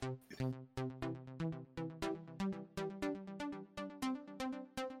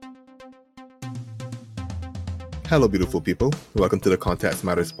Hello, beautiful people. Welcome to the Context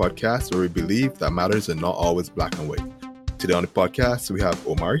Matters podcast, where we believe that matters are not always black and white. Today on the podcast, we have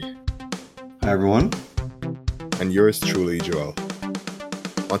Omari. Hi, everyone. And yours truly, Joel.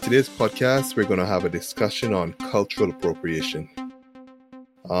 On today's podcast, we're going to have a discussion on cultural appropriation.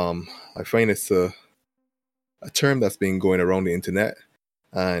 I find it's a term that's been going around the internet,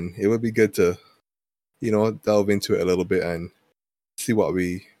 and it would be good to, delve into it a little bit and see what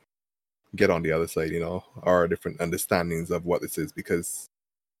we get on the other side, our different understandings of what this is, because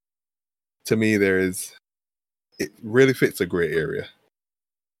to me, it really fits a gray area.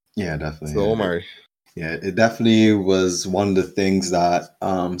 Yeah, definitely. So, Omari. Yeah, it definitely was one of the things that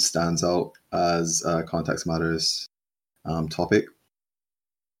stands out as a Context Matters topic.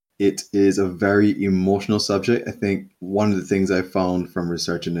 It is a very emotional subject. I think one of the things I found from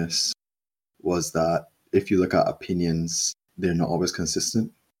researching this was that if you look at opinions, they're not always consistent.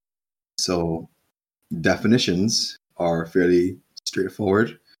 So definitions are fairly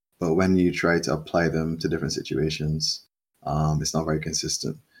straightforward, but when you try to apply them to different situations, it's not very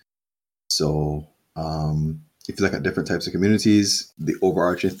consistent. So if you look at different types of communities, the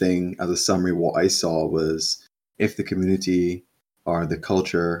overarching thing as a summary, what I saw was if the community or the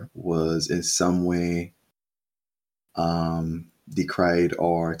culture was in some way decried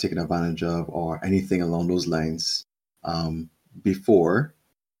or taken advantage of or anything along those lines before,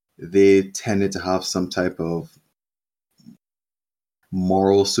 they tended to have some type of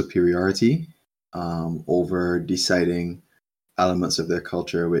moral superiority over deciding elements of their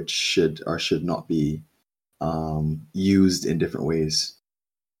culture which should or should not be used in different ways,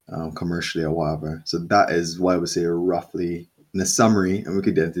 commercially or whatever. So that is what I would say roughly in a summary, and we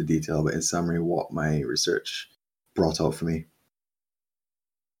could get into detail, but in summary, what my research brought out for me.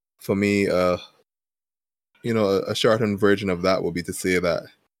 For me, a shortened version of that would be to say that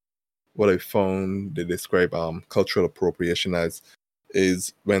what I found they describe cultural appropriation as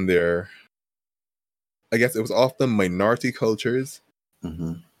is when they're, I guess it was often minority cultures,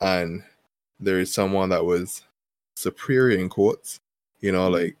 and there is someone that was superior in quotes,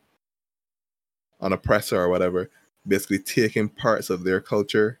 like an oppressor or whatever, basically taking parts of their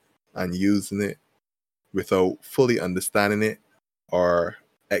culture and using it without fully understanding it or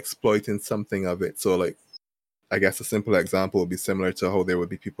exploiting something of it. So, like, I guess a simple example would be similar to how there would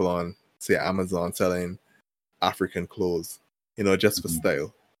be people on, say, Amazon selling African clothes, just for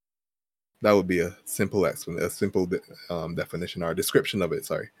style. That would be a simple explanation, a simple definition or description of it.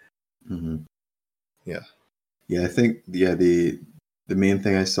 Sorry. Yeah, I think the main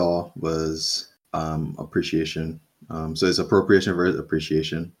thing I saw was appreciation. So it's appropriation versus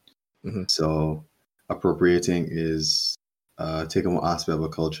appreciation. So appropriating is taking one aspect of a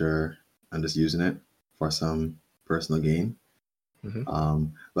culture and just using it for some personal gain.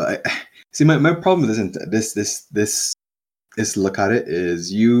 But I see my problem with this look at it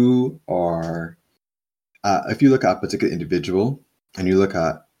is you are if you look at a particular individual and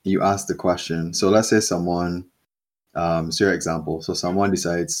you ask the question. So let's say someone, so your example. So someone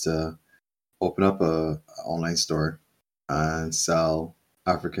decides to open up a online store and sell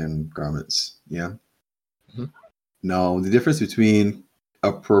African garments. Yeah. Now the difference between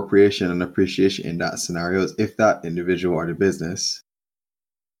appropriation and appreciation in that scenario is if that individual or the business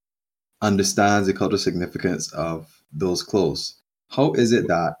understands the cultural significance of those clothes. How is it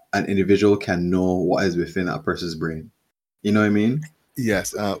that an individual can know what is within that person's brain? You know what I mean?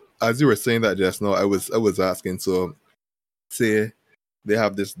 Yes. As you were saying that just now, I was asking. So, say they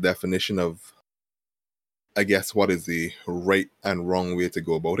have this definition of, I guess, what is the right and wrong way to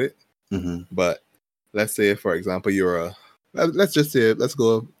go about it. But let's say, for example, let's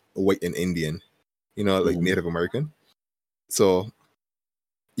go white and Indian, like Native American. So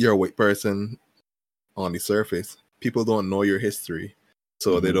you're a white person on the surface. People don't know your history.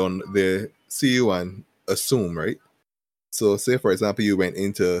 So they see you and assume, right? So say, for example, you went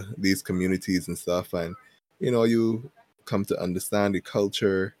into these communities and stuff and, you come to understand the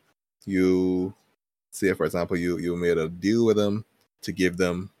culture. You say, for example, you made a deal with them to give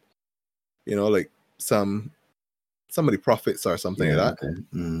them, like some of the profits or something like that.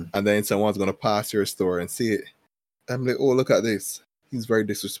 Okay. And then someone's going to pass your store and see it. I'm like, oh, look at this. He's very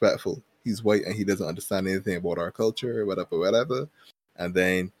disrespectful. He's white and he doesn't understand anything about our culture, whatever. And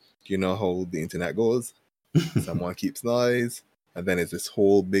then, you know how the internet goes. Someone keeps noise. And then it's this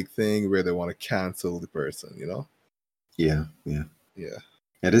whole big thing where they want to cancel the person, Yeah. Yeah,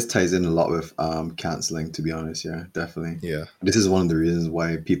 this ties in a lot with canceling, to be honest. Yeah, definitely. Yeah. This is one of the reasons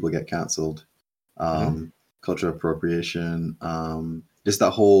why people get canceled. Cultural appropriation, just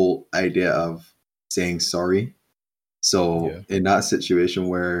that whole idea of saying sorry. So in that situation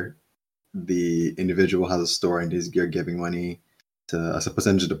where the individual has a store and you're giving money as a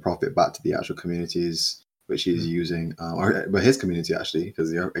percentage of the profit back to the actual communities which he's using, but his community actually, because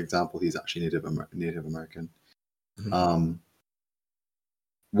the example, he's actually Native American.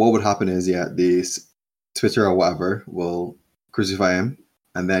 What would happen is, the Twitter or whatever will crucify him,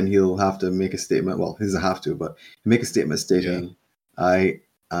 and then he'll have to make a statement. Well, he doesn't have to, but he'll make a statement stating, I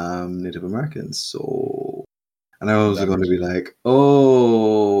am Native American, so... And I was going to be like,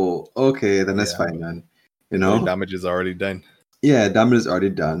 oh, okay, then that's fine then. You know? The damage is already done. Yeah, damage is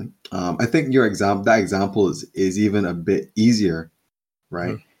already done. I think that example is even a bit easier,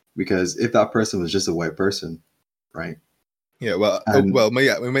 right? Because if that person was just a white person, right? Yeah,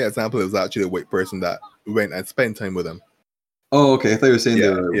 my example is actually a white person that went and spent time with them. Oh, okay. I thought you were saying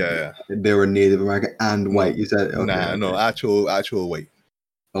they were Native American and white. You said okay. No, actual white.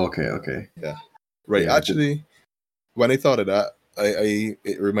 Okay. Yeah, right. Yeah, actually, when I thought of that,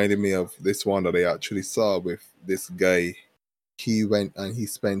 it reminded me of this one that I actually saw with this guy. He went and he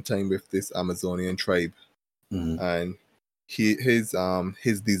spent time with this Amazonian tribe, and his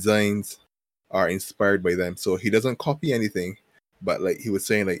designs are inspired by them. So he doesn't copy anything, but like he was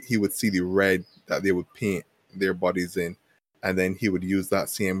saying, like he would see the red that they would paint their bodies in, and then he would use that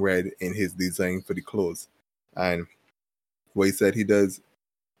same red in his design for the clothes. And what he said he does,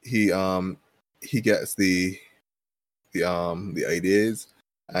 he gets the ideas,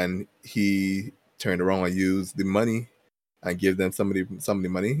 and he turned around and used the money and give them some of the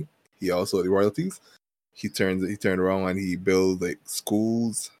money. He also the royalties. He turned around and he built like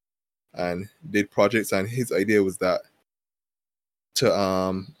schools and did projects, and his idea was that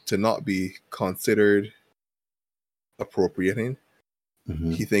to not be considered appropriating,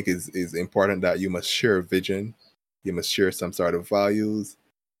 he think is important that you must share vision, you must share some sort of values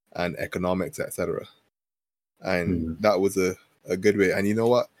and economics, etc. And that was a good way. And you know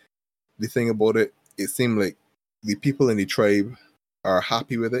what? The thing about it seemed like the people in the tribe are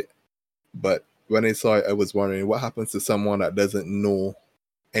happy with it, but when I saw it, I was wondering what happens to someone that doesn't know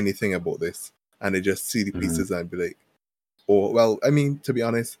anything about this and they just see the pieces and be like, oh, well, I mean, to be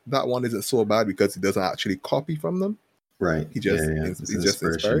honest, that one isn't so bad because he doesn't actually copy from them. Right. He just he's just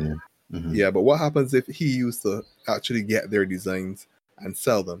inspired. Yeah, but what happens if he used to actually get their designs and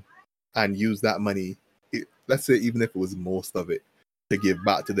sell them and use that money, let's say even if it was most of it, to give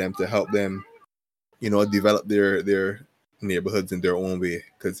back to them, to help them, develop their neighborhoods in their own way,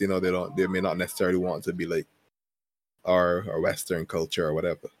 because they may not necessarily want to be like our Western culture or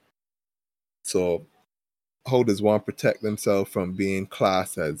whatever. So how does one protect themselves from being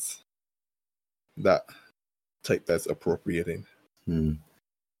classed as that type that's appropriating?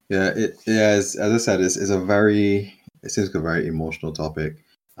 As I said, it seems like a very emotional topic,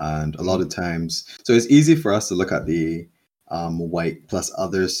 and a lot of times, so it's easy for us to look at the white plus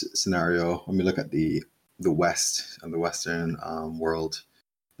others scenario when we look at the West and the Western world.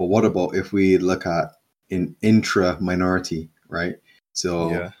 But what about if we look at an intra minority, right?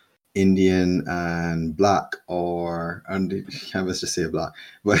 So Indian and Black, and can't just say Black,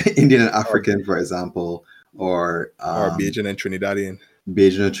 but Indian and African, for example, or Bajan and Trinidadian.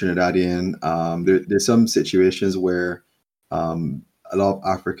 There's some situations where a lot of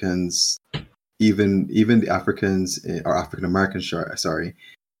Africans, even the Africans or African Americans, sorry,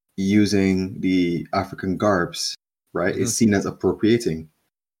 using the African garbs, right, is seen as appropriating.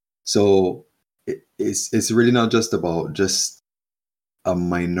 So it's really not just about just a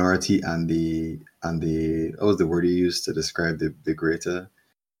minority and the what was the word you used to describe the greater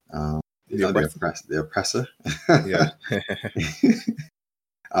the oppressor. Yeah.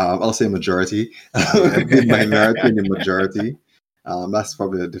 I'll say majority. The minority and the majority. That's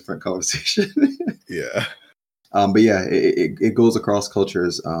probably a different conversation. Yeah. But yeah, it goes across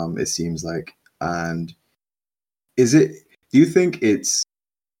cultures, it seems like. And do you think it's,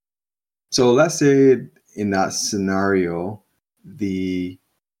 so let's say in that scenario,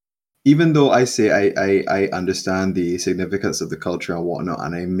 even though I say I understand the significance of the culture and whatnot,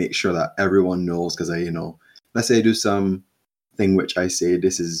 and I make sure that everyone knows, because let's say I do some thing which I say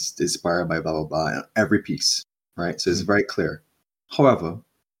this is inspired by blah blah blah in every piece, right? So it's very clear. However,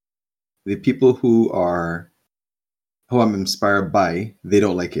 the people who I'm inspired by, they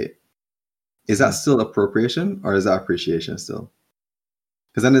don't like it. Is that still appropriation, or is that appreciation still?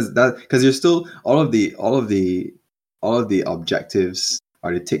 Because then because you're still all of the objectives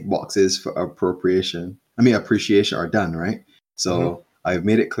or the tick boxes for appreciation are done, right? So I've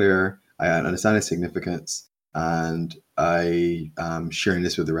made it clear, I understand its significance, and I am sharing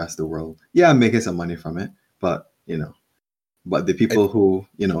this with the rest of the world. Yeah, I'm making some money from it, but the people who,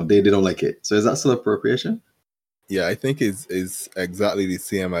 they don't like it. So is that still appropriation? Yeah, I think is exactly the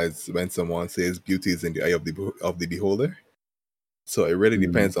same as when someone says beauty is in the eye of the beholder. So it really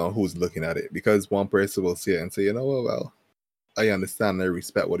depends on who's looking at it, because one person will see it and say, you know what, well, I understand and I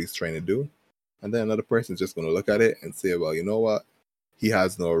respect what he's trying to do. And then another person's just going to look at it and say, well, you know what, he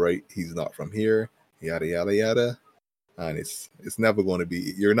has no right, he's not from here, yada, yada, yada. And it's never going to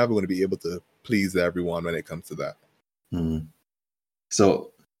be, you're never going to be able to please everyone when it comes to that.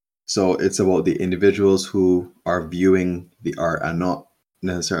 So it's about the individuals who are viewing the art and not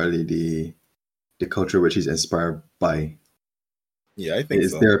necessarily the culture which is inspired by. Yeah, I think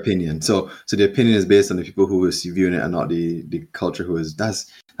It's so. their opinion. So the opinion is based on the people who is viewing it and not the culture who is.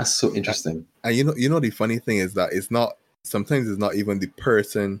 That's so interesting. And you know the funny thing is that sometimes it's not even the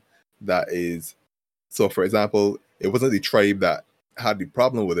person that is. So for example, it wasn't the tribe that had the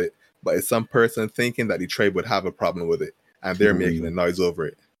problem with it, but it's some person thinking that the tribe would have a problem with it, and they're making a noise over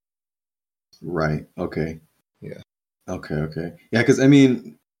it. Right. Okay. Yeah. Okay. Yeah,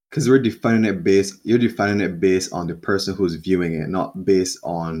 because you're defining it based on the person who's viewing it, not based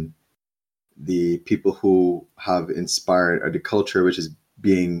on the people who have inspired, or the culture which is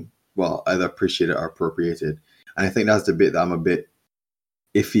being, well, either appreciated or appropriated. And I think that's the bit that I'm a bit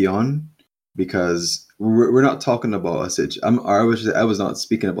iffy on, because we're not talking about a situation. I was not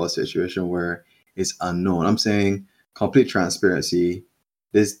speaking about a situation where it's unknown. I'm saying complete transparency.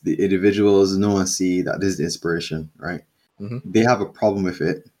 The individuals know and see that this is the inspiration, right? They have a problem with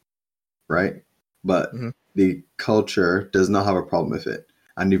it, right? But the culture does not have a problem with it,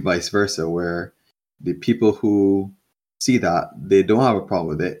 and the vice versa, where the people who see that, they don't have a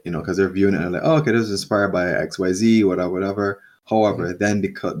problem with it, because they're viewing it and like, oh, okay, this is inspired by XYZ, whatever. However, then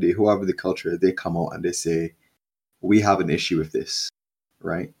whoever the culture, they come out and they say, we have an issue with this,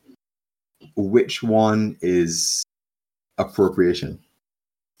 right? Which one is appropriation?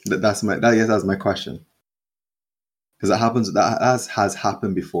 That's my question. Because that has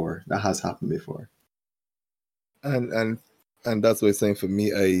happened before. And that's what I'm saying. For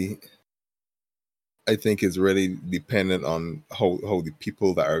me, I think it's really dependent on how the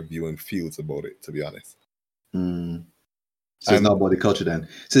people that are viewing feels about it, to be honest. So it's not about the culture then.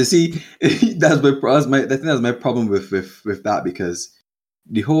 So see, that's my problem with that, because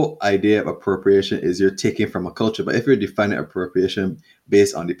the whole idea of appropriation is you're taking from a culture. But if you're defining appropriation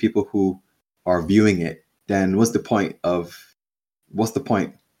based on the people who are viewing it, then what's the point? You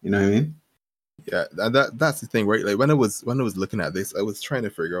know what I mean? Yeah, and that's the thing, right? Like when I was looking at this, I was trying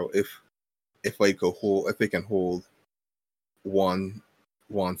to figure out if I can hold one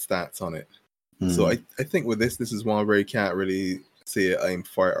stance on it. So I think with this is one where you can't really say I'm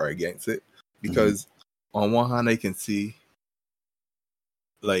for or against it, because on one hand I can see,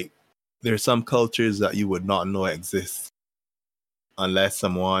 like, there's some cultures that you would not know exist unless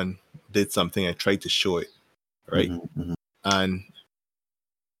someone did something and tried to show it, right? And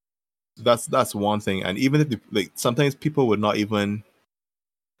that's one thing. And even if sometimes people would not even,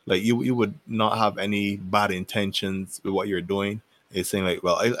 like, you would not have any bad intentions with what you're doing. It's saying like,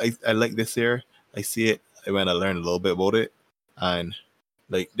 well, I like this here, I see it, I want to learn a little bit about it, and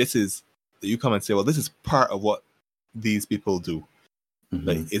like this is, you come and say, well, this is part of what these people do.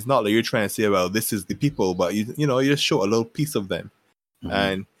 Like, it's not like you're trying to say, well, this is the people, but you just show a little piece of them,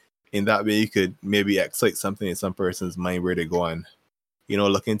 and in that way you could maybe excite something in some person's mind where they go and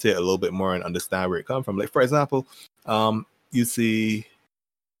look into it a little bit more and understand where it comes from. Like, for example, you see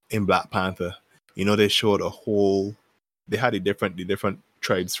in Black Panther, they showed they had the different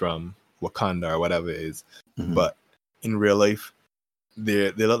tribes from Wakanda or whatever it is, but in real life,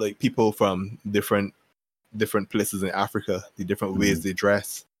 they look like people from different places in Africa, the different ways they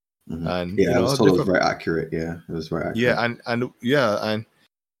dress, and it was very accurate. Yeah, it was very accurate. Yeah, and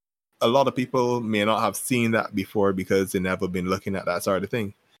a lot of people may not have seen that before because they've never been looking at that sort of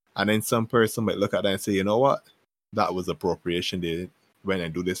thing, and then some person might look at that and say, you know what, that was appropriation. They went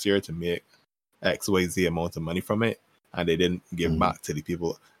and do this here to make XYZ amount of money from it, and they didn't give back to the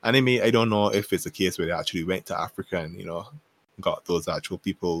people. And I don't know if it's a case where they actually went to Africa and got those actual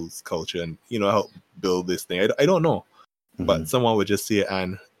people's culture and help build this thing. I don't know, but someone would just see it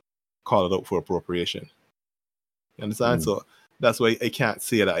and call it out for appropriation. You understand? So that's why I can't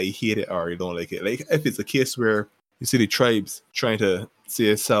say that I hate it or I don't like it. Like, if it's a case where you see the tribes trying to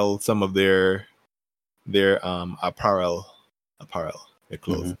sell some of their apparel, their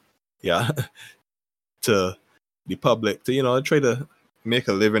clothes, to the public to try to make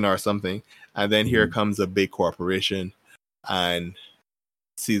a living or something, and then here comes a big corporation and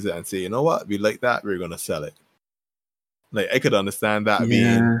sees it and say, you know what, we like that, we're gonna sell it. Like, I could understand that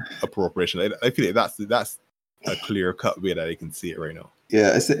being appropriation. I feel like that's a clear cut way that I can see it right now.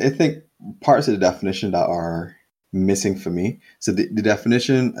 Yeah, I think parts of the definition that are missing for me. So the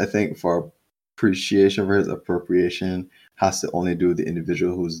definition, I think, for appreciation versus appropriation has to only do with the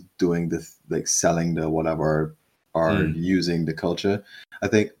individual who's doing the like selling the whatever or using the culture. I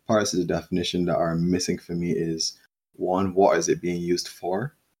think parts of the definition that are missing for me is one, what is it being used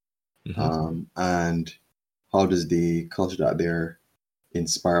for? And how does the culture that they're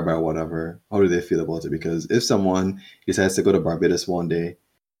inspired by whatever, how do they feel about it? Because if someone decides to go to Barbados one day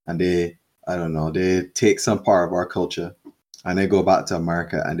and they, I don't know, they take some part of our culture and they go back to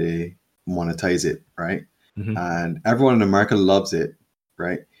America and they monetize it, right? And everyone in America loves it,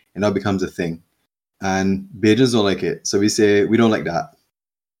 right? And that becomes a thing. And Bajans don't like it. So we say, we don't like that.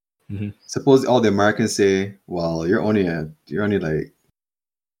 Suppose all the Americans say, well, you're only like, you're only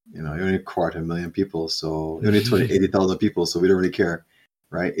 250,000 people. So you're only 80,000 people. So we don't really care,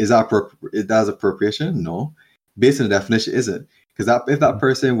 right? Is that that's appropriation? No. Based on the definition, isn't. Because if that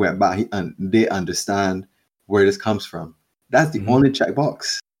person went back and they understand where this comes from, that's the only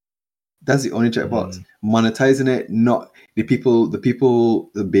checkbox. That's the only checkbox. Monetizing it, not the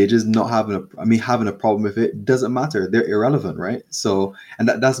Bajas not having a problem with it doesn't matter. They're irrelevant, right? So, and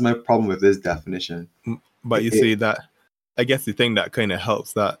that's my problem with this definition. But you see that, I guess the thing that kind of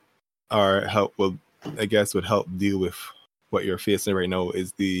helps that, or would help deal with what you're facing right now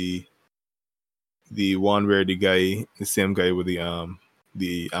is the one where the same guy with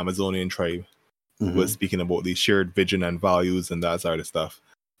the Amazonian tribe was speaking about the shared vision and values and that sort of stuff.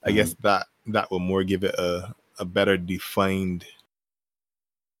 I guess that will more give it a better defined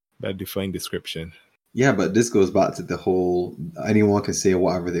description. Yeah, but this goes back to the whole anyone can say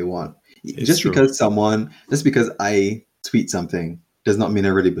whatever they want. Just because I tweet something does not mean I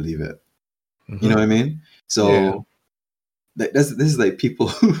really believe it. You know what I mean? So this is like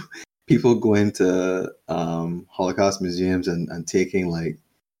people going to Holocaust museums and taking like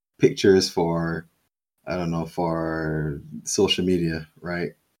pictures for, I don't know, for social media,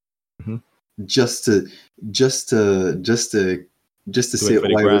 right? Just to say,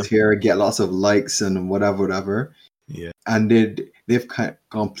 oh, I was here, get lots of likes and whatever. Yeah. And they've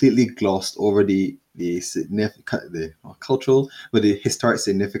completely glossed over the cultural, but the historic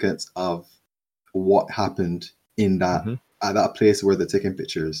significance of what happened in that at that place where they're taking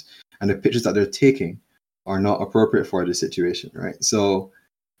pictures, and the pictures that they're taking are not appropriate for the situation, right? So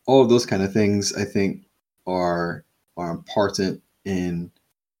all of those kind of things, I think, are important in.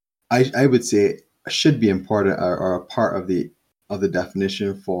 I would say should be important or a part of the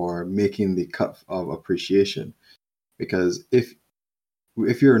definition for making the cut of appreciation, because if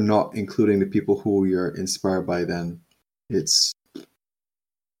you're not including the people who you're inspired by, then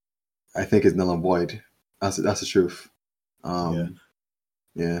I think it's null and void. That's the truth.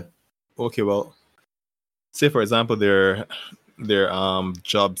 Yeah. Okay, well, say for example, there are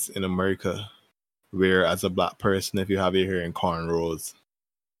jobs in America where, as a black person, if you have your hair in cornrows,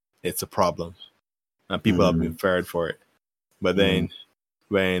 it's a problem, and people have been fired for it. But then,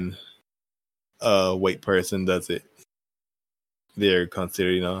 when a white person does it, they're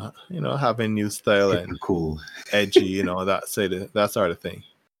considered, having new style and cool, edgy, that sort of thing.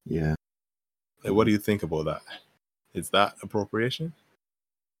 Yeah. Like, what do you think about that? Is that appropriation?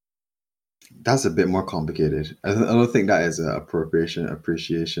 That's a bit more complicated. I don't think that is an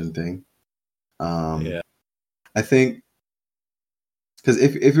appreciation thing. I think because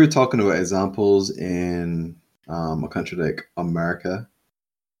if you're talking about examples in a country like America,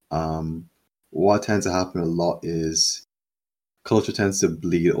 what tends to happen a lot is culture tends to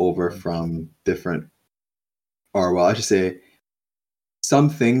bleed over from different, or well, I should say, some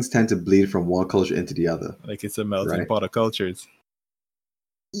things tend to bleed from one culture into the other. Like it's a melting pot of cultures.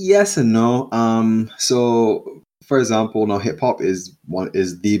 Yes and no. So, for example, now hip hop is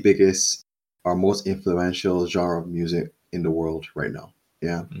the biggest or most influential genre of music in the world right now.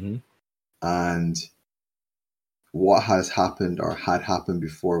 Yeah. And what has happened or had happened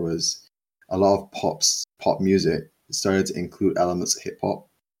before was a lot of pop music started to include elements of hip hop,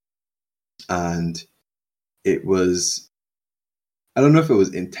 and it was, I don't know if it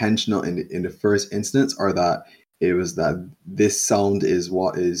was intentional in the first instance, or that it was that this sound is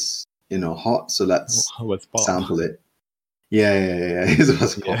what is hot, so let's sample it. Yeah. It's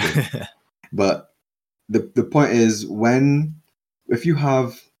what's popping. But the point is, if you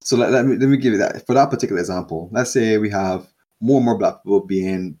have, so let me give you that for that particular example. Let's say we have more and more black people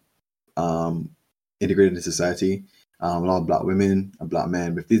being integrated into society. A lot of black women and black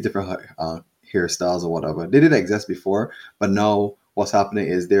men with these different hairstyles or whatever. They didn't exist before, but now what's happening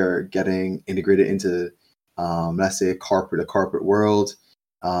is they're getting integrated into, let's say, the corporate world.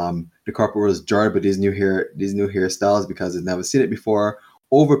 The corporate world is jarred by these new hairstyles because they've never seen it before.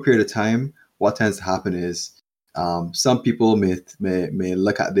 Over a period of time, what tends to happen is Some people may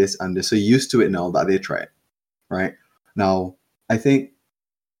look at this and they're so used to it now that they try it. Right now, I think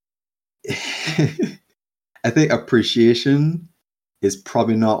I think appreciation is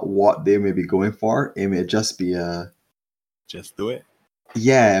probably not what they may be going for. It may just be a Just do it.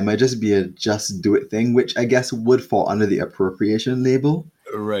 yeah, it might just be a just do it thing, which I guess would fall under the appropriation label.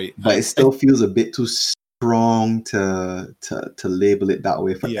 Right. But it still feels a bit too strong to label it that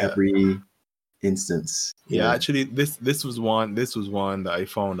way for every instance. Yeah, actually this was one that I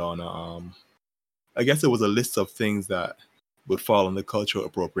found on I guess it was a list of things that would fall under cultural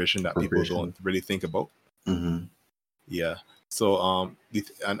appropriation that people don't really think about. Mm-hmm. Yeah. So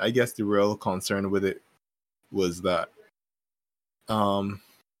and I guess the real concern with it was that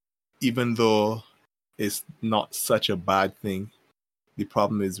even though it's not such a bad thing, the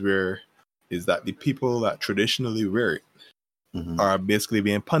problem is that the people that traditionally wear it are basically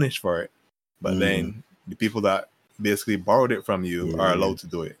being punished for it. But then the people that basically borrowed it from you are allowed to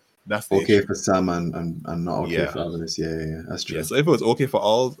do it. That's the okay issue. for some and not okay for others. Yeah, that's true. Yeah, so if it was okay for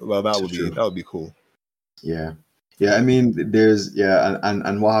all, well, that would be cool. Yeah. I mean, there's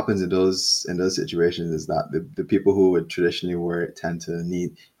and what happens in those situations is that the people who would traditionally wear it tend to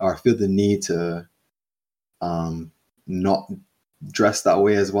need or feel the need to not dress that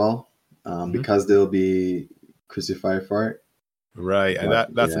way as well, because they'll be crucified for it. Right, and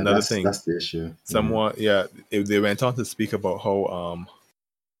that's another thing. That's the issue. Someone, if they went on to speak about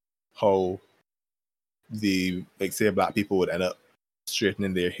how the say Black people would end up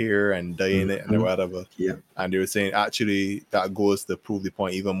straightening their hair and dyeing it and whatever. Yeah, and they were saying actually that goes to prove the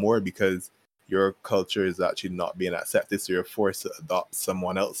point even more because your culture is actually not being accepted, so you're forced to adopt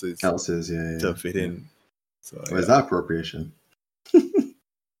someone else's to fit in. So is that appropriation?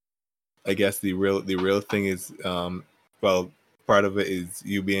 I guess the real thing is well, part of it is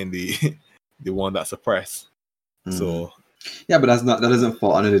you being the the one that's oppressed. So yeah, but that doesn't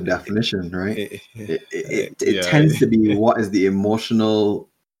fall under the definition, right? It tends to be what is the emotional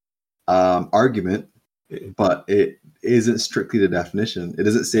argument, but it isn't strictly the definition. It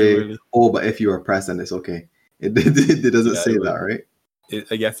doesn't say, oh, but if you are oppressed, then it's okay. It doesn't say that, right?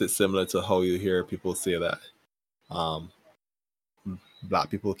 I guess it's similar to how you hear people say that Black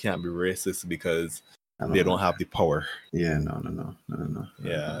people can't be racist because they don't have the power. Yeah, no.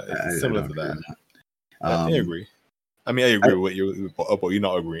 Yeah, it's similar to that. I agree. I mean, I agree with you, but you're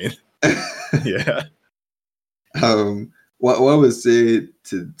not agreeing. Yeah. What I would say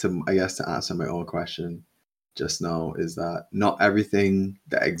to I guess to answer my own question just now is that not everything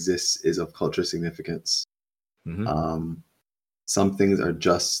that exists is of cultural significance. Some things are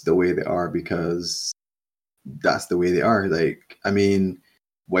just the way they are because that's the way they are. Like, I mean,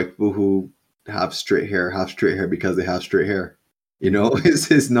 white people who have straight hair because they have straight hair. You know,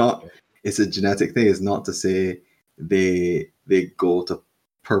 it's not. It's a genetic thing. It's not to say they go to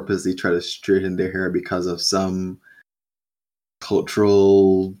purposely try to straighten their hair because of some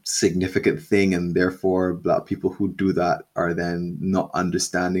cultural significant thing, and therefore Black people who do that are then not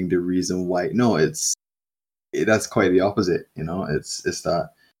understanding the reason why. No, that's quite the opposite. You know, it's that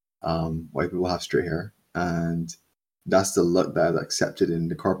white people have straight hair, and that's the look that is accepted in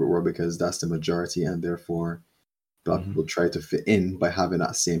the corporate world because that's the majority, and therefore Black people try to fit in by having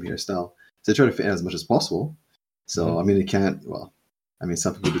that same hairstyle. So they try to fit in as much as possible. So I mean, it can't. Well, I mean,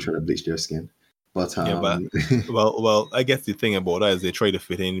 some people do try to bleach their skin, but well, I guess the thing about that is they try to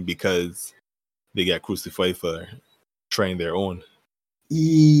fit in because they get crucified for trying their own.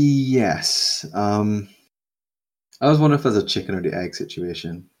 Yes. I was wondering if it's a chicken or the egg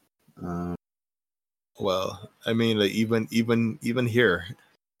situation. Well, I mean, like even here,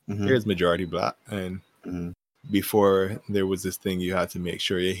 here's majority Black, and before there was this thing you had to make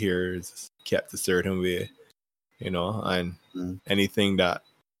sure your hair is kept a certain way, you know, and anything that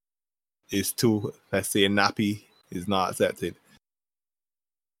is too, let's say, nappy is not accepted.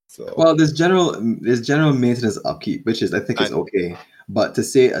 So well, there's general maintenance upkeep, which is I think is okay, but to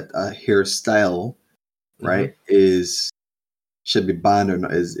say a hairstyle, right, should be banned or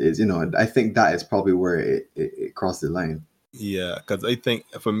not is you know, I think that is probably where it crossed the line. Yeah, because I think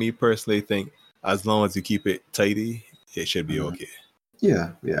for me personally, I think as long as you keep it tidy, it should be okay.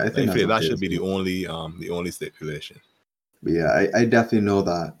 Yeah, I think that should be the only stipulation. But yeah, I definitely know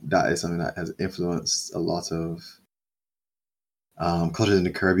that is something that has influenced a lot of cultures in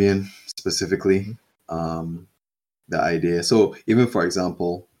the Caribbean, specifically. The idea. So even for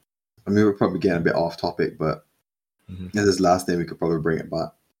example, I mean, we're probably getting a bit off topic, but this is last thing we could probably bring it back.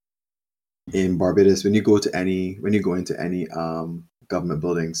 In Barbados, when you go into any government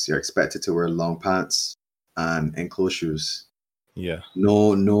buildings, you're expected to wear long pants and enclosed shoes. Yeah.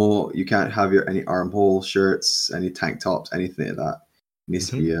 No, you can't have your any armhole shirts, any tank tops, anything like that. It needs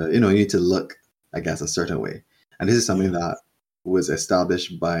to be you need to look, I guess, a certain way. And this is something that was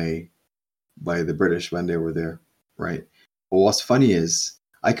established by the British when they were there, right? But what's funny is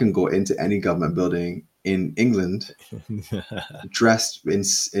I can go into any government building in England dressed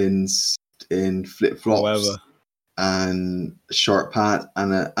in flip flops However, and short pants,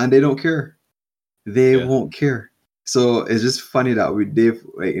 and they don't care. They won't care. So it's just funny that they've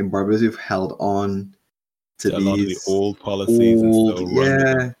like in Barbados we've held on to a lot of the these old policies and old, still run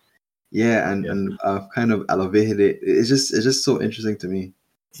with them. and I've kind of elevated it. It's just so interesting to me.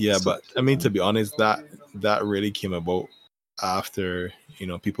 Yeah, So but I mean, to be honest, that really came about after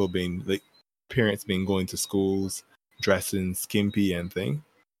people being like parents being going to schools dressing skimpy and thing.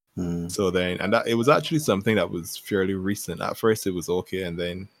 So then, and that it was actually something that was fairly recent. At first, it was okay, and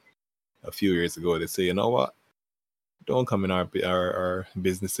then a few years ago, they say, you know what? Don't come in our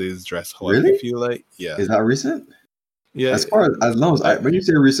businesses dressed however you really? feel like. Yeah, Is that recent? yeah. As long as when you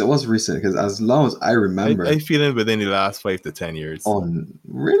say recent, what's recent? Because as long as I remember, I feel it within the last 5 to 10 years. Oh,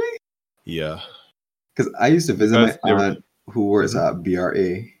 really? Yeah, Because I used to visit because my aunt who works at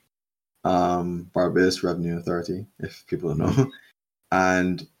BRA, Barbados Revenue Authority, if people don't know,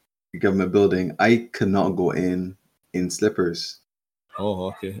 and government building. I could not go in slippers. Oh,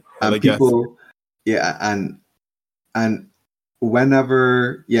 okay. Well, And I guess. people, yeah, and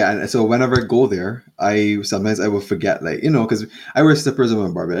whenever, and so whenever I go there, sometimes I will forget, like because I wear slippers on my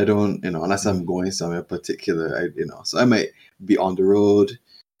Barbados. I don't, unless I'm going somewhere particular, so I might be on the road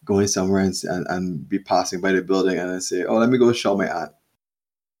going somewhere and be passing by the building and then say, oh, let me go show my aunt.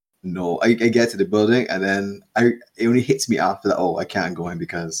 No, I get to the building and then it only hits me after that. Oh, I can't go in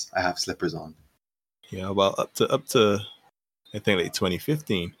because I have slippers on. Yeah, well, up to I think like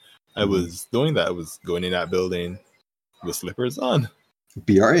 2015, I was doing that. I was going in that building with slippers on,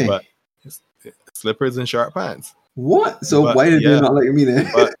 BRA, but slippers and short pants. What? So why did they not let me in?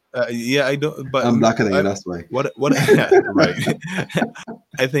 But I don't. But I'm blacker than you. That's why. What? Right.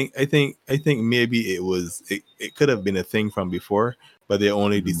 I think maybe it could have been a thing from before, but they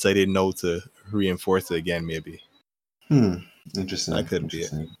only decided no to reinforce it again. Maybe. Interesting. That could be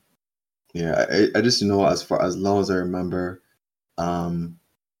it. Yeah, I just as long as I remember,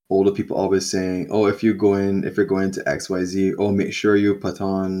 older people always saying, "Oh, if you're going to XYZ, oh, make sure you put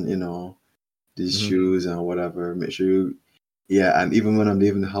on, these shoes and whatever. Make sure you, and even when I'm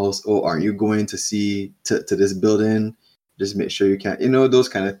leaving the house, oh, aren't you going to see to this building? Just make sure you can, those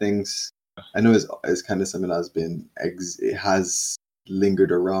kind of things. I know it's kind of something that's been it has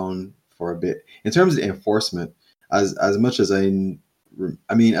lingered around for a bit in terms of enforcement. As much as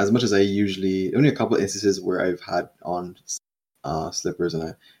as much as I usually, only a couple of instances where I've had on slippers and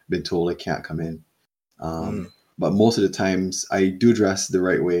I've been told I can't come in. But most of the times I do dress the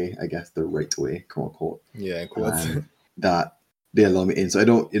right way, I guess the right way, quote unquote. Yeah, quotes. That they allow me in. So I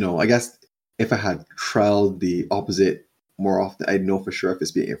don't, I guess if I had trialed the opposite more often, I'd know for sure if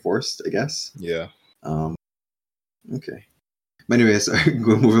it's being enforced, I guess. Yeah. Okay. But anyways,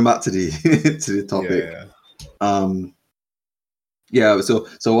 moving back to the to the topic. So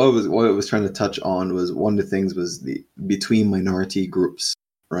what I was trying to touch on was one of the things was the between minority groups,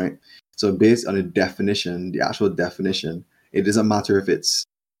 right? So based on a definition, the actual definition, it doesn't matter if it's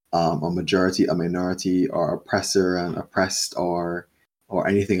a majority, a minority, or oppressor and oppressed, or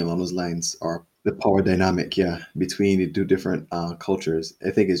anything along those lines, or the power dynamic, between the two different cultures. I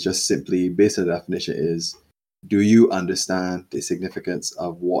think it's just simply based on the definition is, do you understand the significance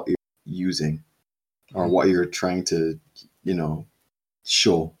of what you're using or what you're trying to,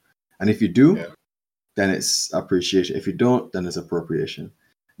 show? And if you do, then it's appreciation. If you don't, then it's appropriation.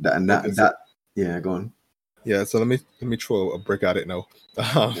 Go on. Yeah, so let me throw a brick at it now.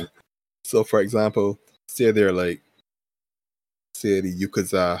 So for example, say they're like, say the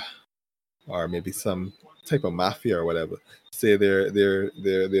Yakuza or maybe some type of mafia or whatever. Say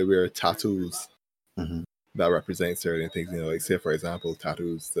they wear tattoos that represent certain things. Like say for example,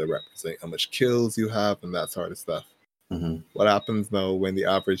 tattoos that represent how much kills you have and that sort of stuff. What happens now when the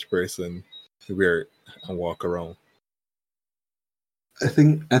average person wear it and walk around? I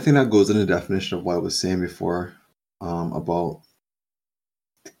think that goes in the definition of what I was saying before, about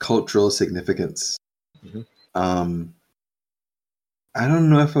cultural significance. I don't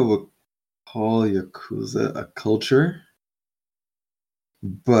know if I would call Yakuza a culture,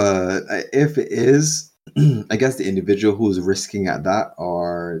 but if it is, I guess the individual who is risking at that,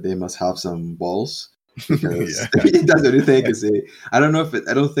 or they must have some balls, because that's the only thing I can say. I don't know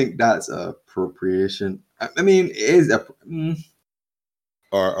I don't think that's appropriation. I mean, it is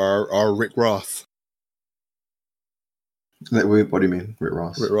or Rick Ross. Like, wait, what do you mean, Rick Rick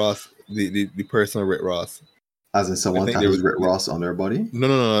Ross? Ross, the person Rick Ross. As in I someone think there tattoos was Rick Ross on their body?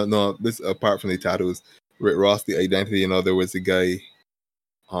 no. This apart from the tattoos, Rick Ross, the identity. You know, there was a guy.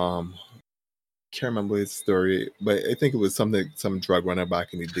 Can't remember his story, but I think it was some drug runner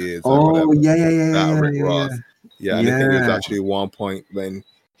back in the days or Oh, whatever. yeah, yeah, yeah, That yeah, Rick yeah, yeah. Ross, yeah, and I think there was Yeah, actually one point when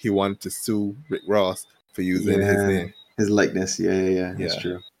he wanted to sue Rick Ross for using his yeah. name. His likeness. Yeah, yeah, yeah. That's Yeah,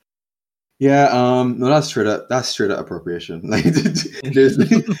 true. Yeah, no, that's straight up appropriation. Like, there's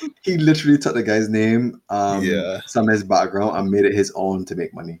he literally took the guy's name, yeah, some of his background, and made it his own to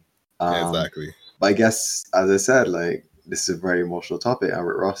make money. exactly. But I guess, as I said, like, this is a very emotional topic. And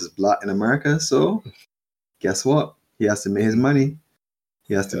Rick Ross is black in America, so guess what? He has to make his Mhm. money.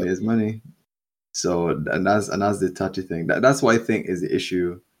 He has to Yep. make his money. So, and that's the touchy thing. That's what I think is the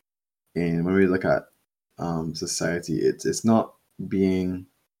issue. And when we look at society, being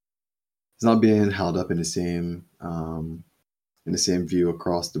it's not being held up in the same view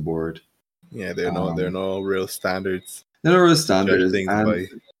across the board. Yeah, there are Um, no real standards there are to judge standards, things and by.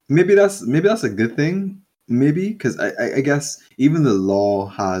 maybe that's a good thing. Maybe because I guess even the law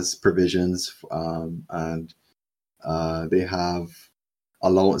has provisions, and they have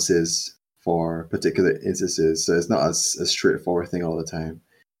allowances for particular instances, so it's not as a straightforward thing all the time.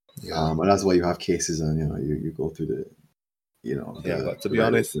 Yeah, And that's why you have cases, and you go through the yeah. But to the be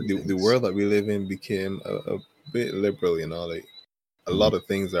right way of honest, doing the things. world that we live in became a bit liberal. You know, like a Mhm. lot of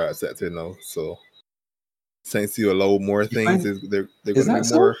things are accepted now. So since you allow more You things, find they're is going to be that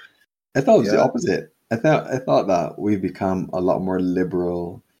so? more. I thought it was the Yeah, opposite. I thought that we've become a lot more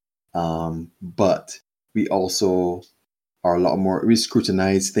liberal, but we also are a lot more. We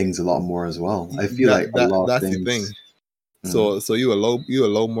scrutinize things a lot more as well. I feel like a lot of that's the things. thing. Mm, So you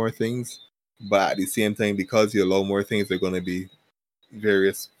allow more things, but at the same time, because you allow more things, there are going to be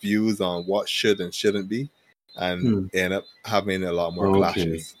various views on what should and shouldn't be, and hmm. end up having a lot more Okay,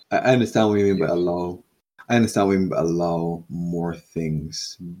 clashes. I understand what you mean by Yeah, allow. I understand what you mean by allow more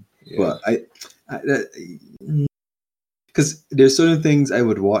things, yeah, but because there's certain things I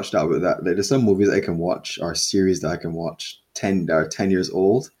would watch that like, there's some movies I can watch or series that I can watch 10 years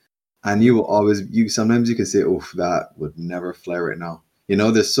old, and Mhm. you sometimes you can say, "Oh, that would never fly right now."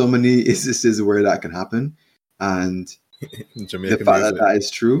 There's so many instances where that can happen, and the Jamaican fact that music, that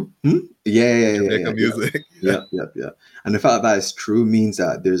is true, yeah, yeah, yeah, yeah, Jamaican yeah, music. Yeah, yeah, yeah, yeah, and the fact that that is true means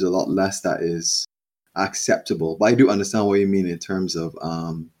that there's a lot less that is acceptable. But I do understand what you mean in terms of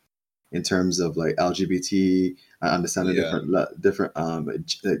like LGBT. I understand the yeah, different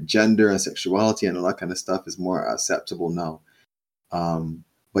gender and sexuality and all that kind of stuff is more acceptable now.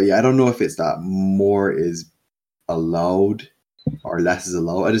 But yeah, I don't know if it's that more is allowed or less is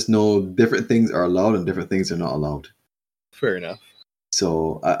allowed. I just know different things are allowed and different things are not allowed. fair enough.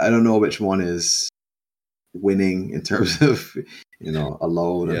 So I don't know which one is winning in terms of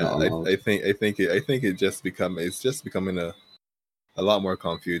allowed or Yeah, not allowed. I think it's just becoming a lot more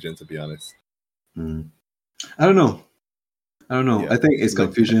confusion, to be honest. Hmm. I don't know. I don't know. Yeah, I think it's like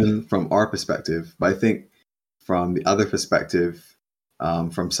confusion from our perspective, but I think from the other perspective,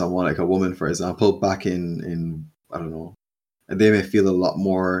 from someone like a woman, for example, back in I don't know, they may feel a lot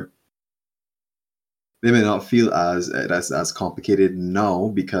more. They may not feel as complicated now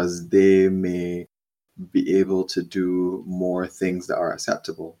because they may be able to do more things that are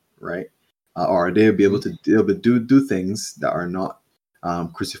acceptable, right? Or they'll be able mhm. to do things that are not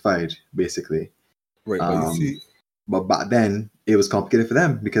crucified, basically. Right, but you Um, see, but back then, it was complicated for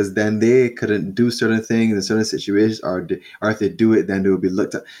them because then they couldn't do certain things in certain situations, or if they do it, then they would be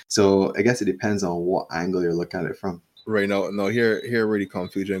looked at. So I guess it depends on what angle you're looking at it from. right now, no, here where the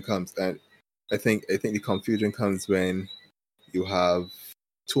confusion comes, and I think the confusion comes when you have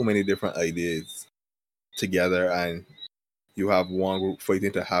too many different ideas together, and you have one group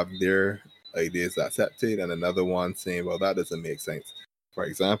fighting to have their ideas accepted, and another one saying, "Well, that doesn't make sense." For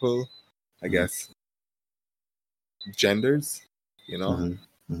example, I Mm-hmm, guess genders, you know,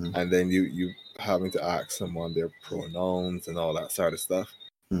 mm-hmm, mm-hmm, and then you having to ask someone their pronouns and all that sort of stuff,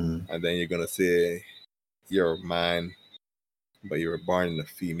 mm-hmm, and then you're gonna say you're a man, but you were born in a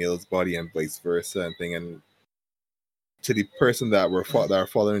female's body, and vice versa, and thing. And to the person that are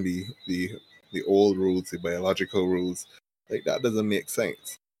following the old rules, the biological rules, like that doesn't make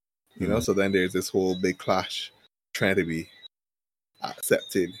sense, you know. mm-hmm, So then there's this whole big clash trying to be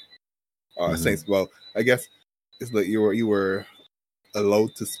accepted or mm-hmm, sense. Well, I guess it's like you were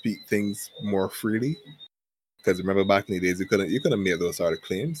allowed to speak things more freely because remember back in the days you couldn't make those sort of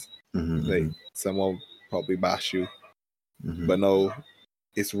claims. Like mm-hmm, someone probably bash you, mm-hmm, but no,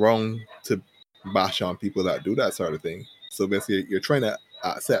 it's wrong to bash on people that do that sort of thing. So basically, you're trying to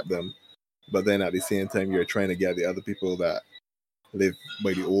accept them, but then at the same time you're trying to get the other people that live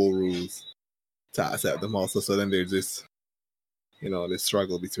by the old rules to accept them also. So then there's this, this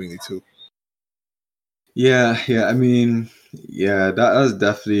struggle between the two. Yeah. I mean, yeah, that's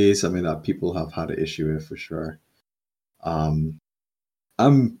definitely something that people have had an issue with for sure.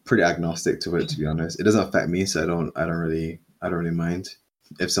 I'm pretty agnostic to it, to be honest. It doesn't affect me, so I don't really mind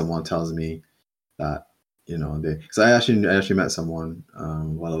if someone tells me that, because I actually met someone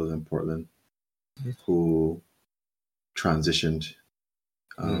while I was in Portland who transitioned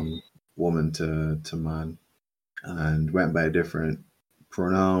woman to man and went by a different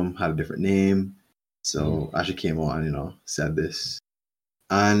pronoun, had a different name. So I actually came out and said this,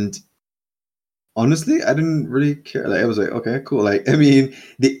 and honestly, I didn't really care. Like, I was like, okay, cool. Like, I mean,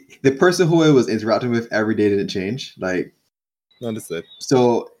 the person who I was interacting with every day didn't change. Like, understood.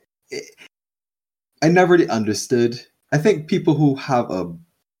 So I never really understood. I think people who have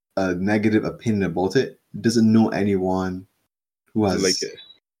a negative opinion about it doesn't know anyone who has like it.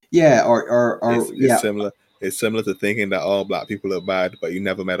 Yeah, or it's similar. It's similar to thinking that all black people are bad, but you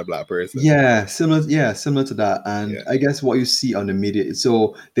never met a black person. Yeah, similar to that. And I guess what you see on the media,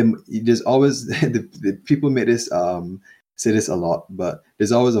 so there's always the people make this say this a lot, but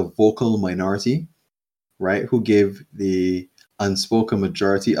there's always a vocal minority, right, who give the unspoken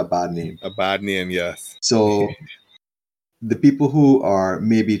majority a bad name. A bad name, yes. So the people who are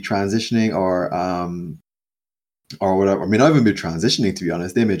maybe transitioning or whatever, I mean, not even be transitioning, to be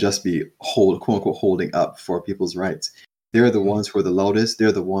honest. They may just be quote unquote holding up for people's rights. They're the ones who are the loudest.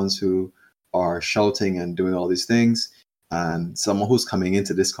 They're the ones who are shouting and doing all these things. And someone who's coming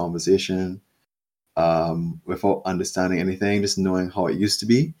into this conversation without understanding anything, just knowing how it used to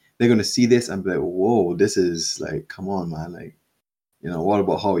be, they're going to see this and be like, whoa, this is like, come on, man. Like, what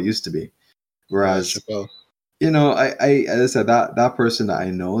about how it used to be? Whereas, I as I said, that person that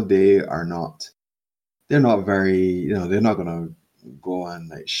I know, they're not very, they're not gonna go and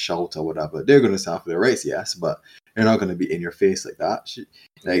like shout or whatever. They're gonna stand for their rights, yes, but they're not gonna be in your face like that.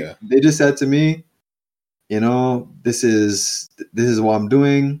 They just said to me, this is what I'm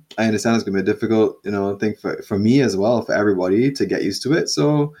doing. I understand it's gonna be a difficult, thing for me as well, for everybody to get used to it.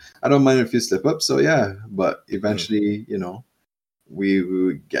 So I don't mind if you slip up. So yeah, but eventually,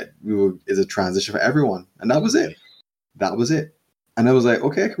 it's a transition for everyone, and that was it. That was it. And I was like,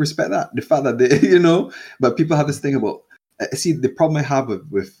 okay, I can respect that. The fact that they, but people have this thing about, see, the problem I have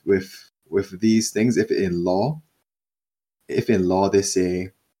with these things, if in law they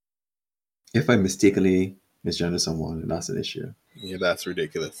say, if I mistakenly misgender someone, that's an issue. Yeah, that's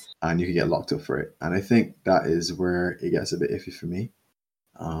ridiculous. And you can get locked up for it. And I think that is where it gets a bit iffy for me.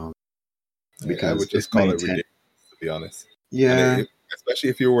 Because I would just call it ridiculous, to be honest. Yeah. Especially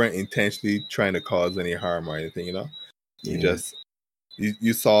if you weren't intentionally trying to cause any harm or anything, You just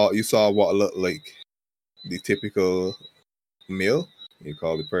you saw what looked like the typical male. You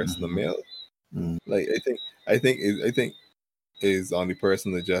call the person a male. Like I think is on the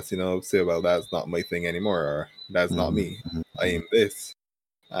person to just say, well, that's not my thing anymore, or that's not me. I am this,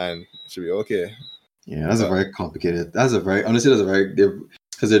 and it should be okay. Yeah, that's honestly, that's a very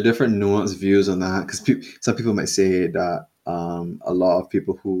because there are different nuanced views on that. Because some people might say that a lot of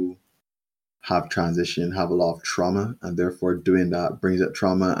people who have transition have a lot of trauma, and therefore doing that brings up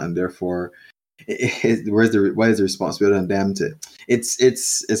trauma, and therefore why is the responsibility on them to?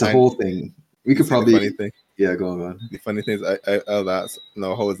 It's a whole thing. We could probably. The funny thing. Yeah, go on. The funny thing is,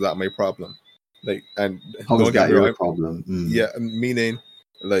 how is that my problem? Like, and how is that your problem? Yeah, meaning,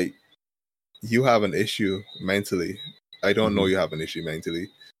 like, you have an issue mentally. I don't know you have an issue mentally.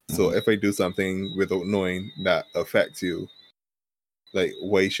 So if I do something without knowing that affects you, like,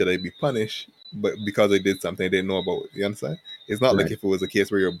 why should I be punished? But because I did something I didn't know about, you understand? It's not like if it was a case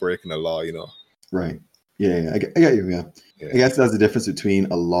where you're breaking the law, Right. Yeah, I get you. Yeah. I guess that's the difference between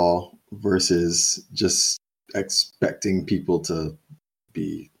a law versus just expecting people to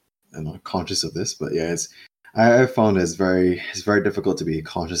be conscious of this. But yeah, I found it's very difficult to be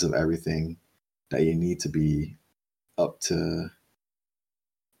conscious of everything that you need to be up to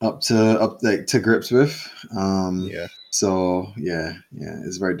grips with. So yeah,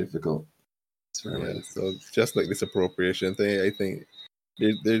 it's very difficult. It's very difficult. So just like this appropriation thing, I think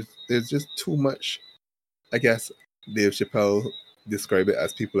there's just too much. I guess Dave Chappelle described it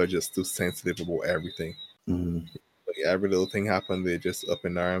as people are just too sensitive about everything. Like every little thing happened, they're just up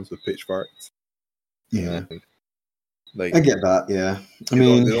in arms with pitchforks. Yeah, and, like, I get that. Yeah,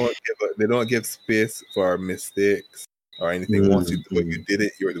 they don't give space for mistakes or anything. Once you did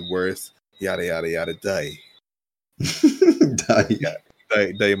it, you're the worst. Yada yada yada. Die.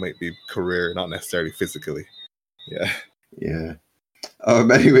 Die might be career, not necessarily physically. Yeah.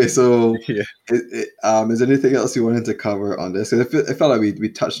 Anyway, so Yeah. is there anything else you wanted to cover on this? 'Cause it felt like we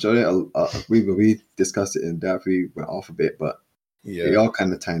touched on it. We discussed it in depth. We went off a bit, but it Yeah. all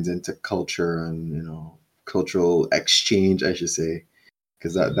kind of ties into culture and cultural exchange, I should say,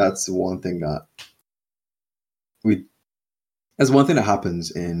 because that's one thing that we. That's one thing that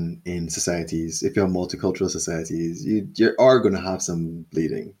happens in societies. If you have multicultural societies, you are going to have some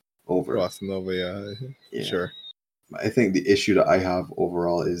bleeding over. Crossing over, yeah. Sure. I think the issue that I have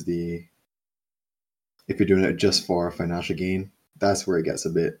overall is if you're doing it just for financial gain, that's where it gets a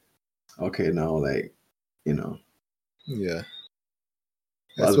bit okay now, like, Yeah. other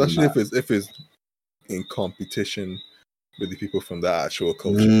than Especially that. if it's in competition with the people from the actual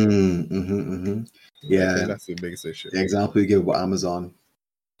culture. I Yeah, think that's the biggest issue. the example you give about Amazon.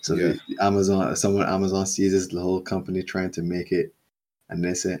 So Yeah. Amazon sees this little company trying to make it, and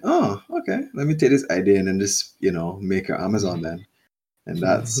they say, "Oh, okay, let me take this idea and then just make our Amazon then." And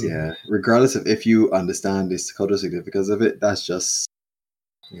that's regardless of if you understand this cultural significance of it, that's just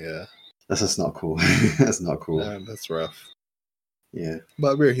not cool. That's not cool. That's rough. Yeah.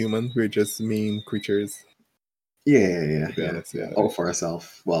 But we're human. We're just mean creatures. Yeah. To be honest, yeah. All for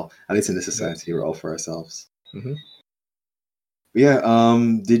ourselves. Well, at least in this society, we're all for ourselves. Mm-hmm.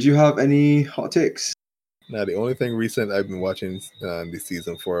 Yeah. Did you have any hot takes? Now, the only thing recent I've been watching this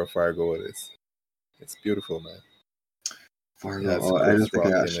season 4 of Fargo is it's beautiful, man. Fargo. I don't think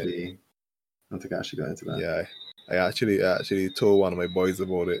I actually got into that. Yeah, I actually told one of my boys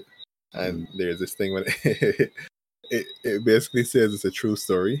about it, and there's this thing when it basically says it's a true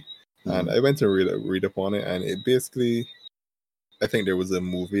story, and I went to read up on it, and it basically, I think there was a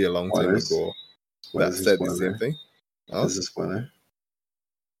movie a long time ago that said the same thing. Huh? Is this a spoiler?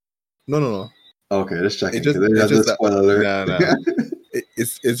 No. Okay, just checking. It's just that, spoiler. Nah.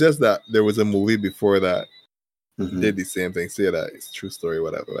 It's just that there was a movie before that did the same thing. Say that it's true story,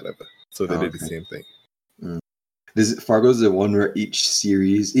 whatever. So they did the same thing. Fargo's the one where each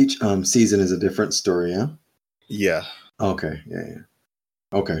season is a different story, yeah? Yeah. Okay. Yeah.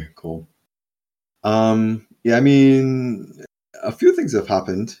 Okay, cool. Yeah, I mean, a few things have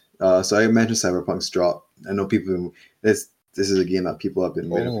happened. So I mentioned Cyberpunk's drop. I know people. This is a game that people have been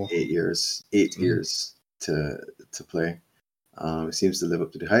waiting for 8 years. 8 years to play. It seems to live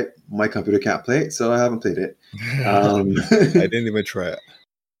up to the hype. My computer can't play it, so I haven't played it. I didn't even try it.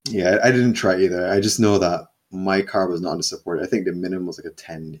 Yeah, I didn't try either. I just know that my card was not under support. I think the minimum was like a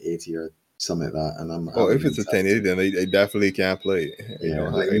 1080 or something like that. And if it's a 1080, then I definitely can't play it. Yeah,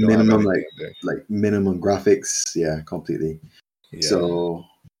 minimum minimum graphics. Yeah, completely. Yeah. So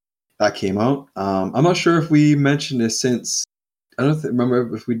that came out. I'm not sure if we mentioned this since. I don't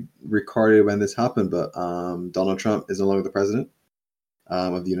remember if we recorded when this happened, but Donald Trump is no longer the president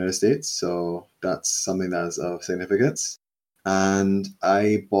of the United States. So that's something that is of significance. And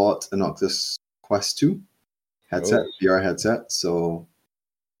I bought an Oculus Quest 2 headset, VR headset. So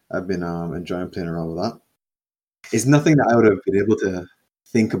I've been enjoying playing around with that. It's nothing that I would have been able to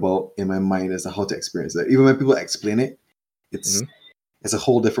think about in my mind as to how to experience it. Even when people explain it, it's a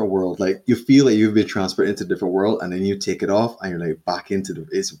whole different world. Like you feel like you've been transferred into a different world, and then you take it off, and you're like back into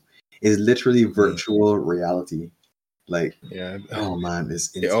it's literally virtual reality. Like oh man, it's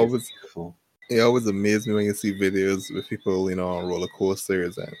beautiful. It always amazes me when you see videos with people, on roller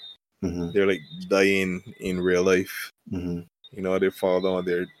coasters and they're like dying in real life. They fall down,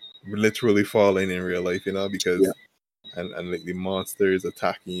 they're literally falling in real life, because and like the monsters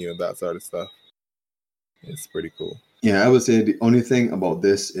attacking you and that sort of stuff. It's pretty cool. Yeah, I would say the only thing about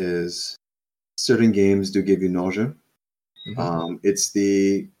this is certain games do give you nausea.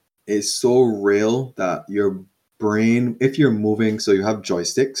 It's so real that your brain, if you're moving, so you have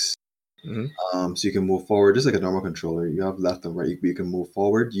joysticks, so you can move forward just like a normal controller. You have left and right, you can move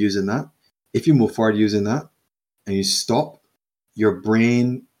forward using that. If you move forward using that and you stop, your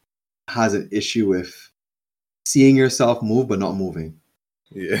brain has an issue with seeing yourself move but not moving.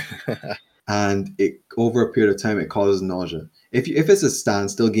 Yeah. And over a period of time, it causes nausea. If it's a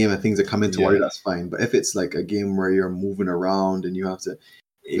standstill game and things are coming toward you, that's fine. But if it's like a game where you're moving around and you have to,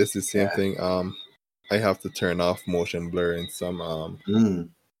 it's the same thing. I have to turn off motion blur in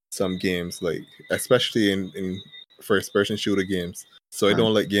some games, like especially in first person shooter games. So I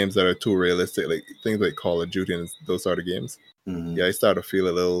don't like games that are too realistic, like things like Call of Duty and those sort of games. Yeah, I start to feel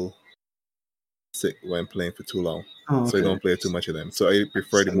a little sick when playing for too long. So I don't play too much of them. So I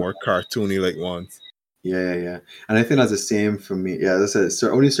prefer the more cartoony like ones. Yeah. And I think that's the same for me. Yeah, that's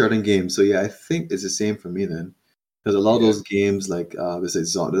only certain games. So yeah, I think it's the same for me then. Because a lot of those games, like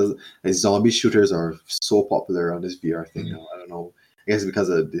zombie shooters, are so popular on this VR thing now. I don't know. I guess because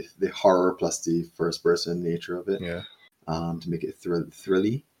of the horror plus the first person nature of it. Yeah. to make it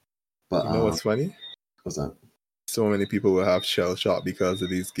thrilly. But you know what's funny? What's that? So many people will have shell shock because of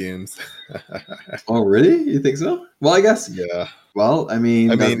these games. Oh, really? You think so? Well, I guess. Yeah. Well, I mean,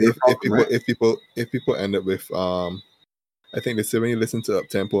 that's their problem, right? if people end up with I think they say when you listen to up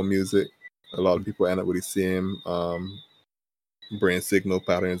tempo music, a lot of people end up with the same brain signal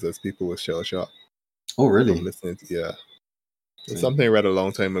patterns as people with shell shock. Oh, really? From listening to, yeah. It's something I read a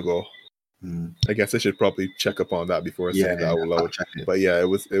long time ago. I guess I should probably check up on that before saying that out loud. But yeah, it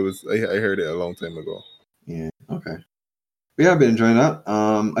was. I heard it a long time ago. Yeah. Okay. But yeah, I've been enjoying that.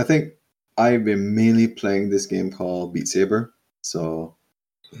 I think I've been mainly playing this game called Beat Saber. So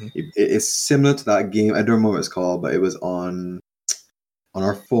it's similar to that game. I don't remember what it's called, but it was on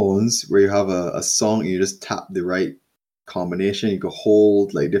our phones where you have a song and you just tap the right combination. You can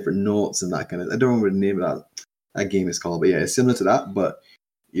hold like different notes and that kind of. I don't remember what the name of that game is called, but yeah, it's similar to that. But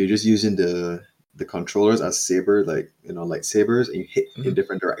you're just using the controllers as saber, like lightsabers, and you hit in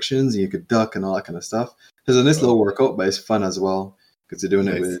different directions, and you could duck and all that kind of stuff. There's a nice little workout, but it's fun as well because they're doing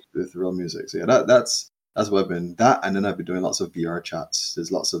it with real music. So yeah, that's what I've been and then I've been doing lots of VR chats.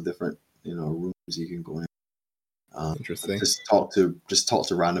 There's lots of different rooms you can go in. Interesting. Just talk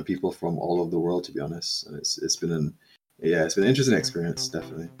to random people from all over the world, to be honest, and it's been an interesting experience,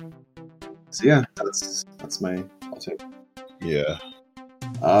 definitely. So yeah, that's my hot take. Yeah.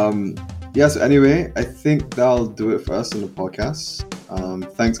 So anyway, I think that'll do it for us on the podcast.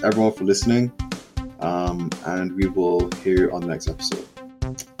 Thanks everyone for listening. And we will hear you on the next episode.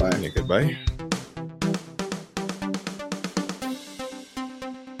 Bye. Yeah, goodbye.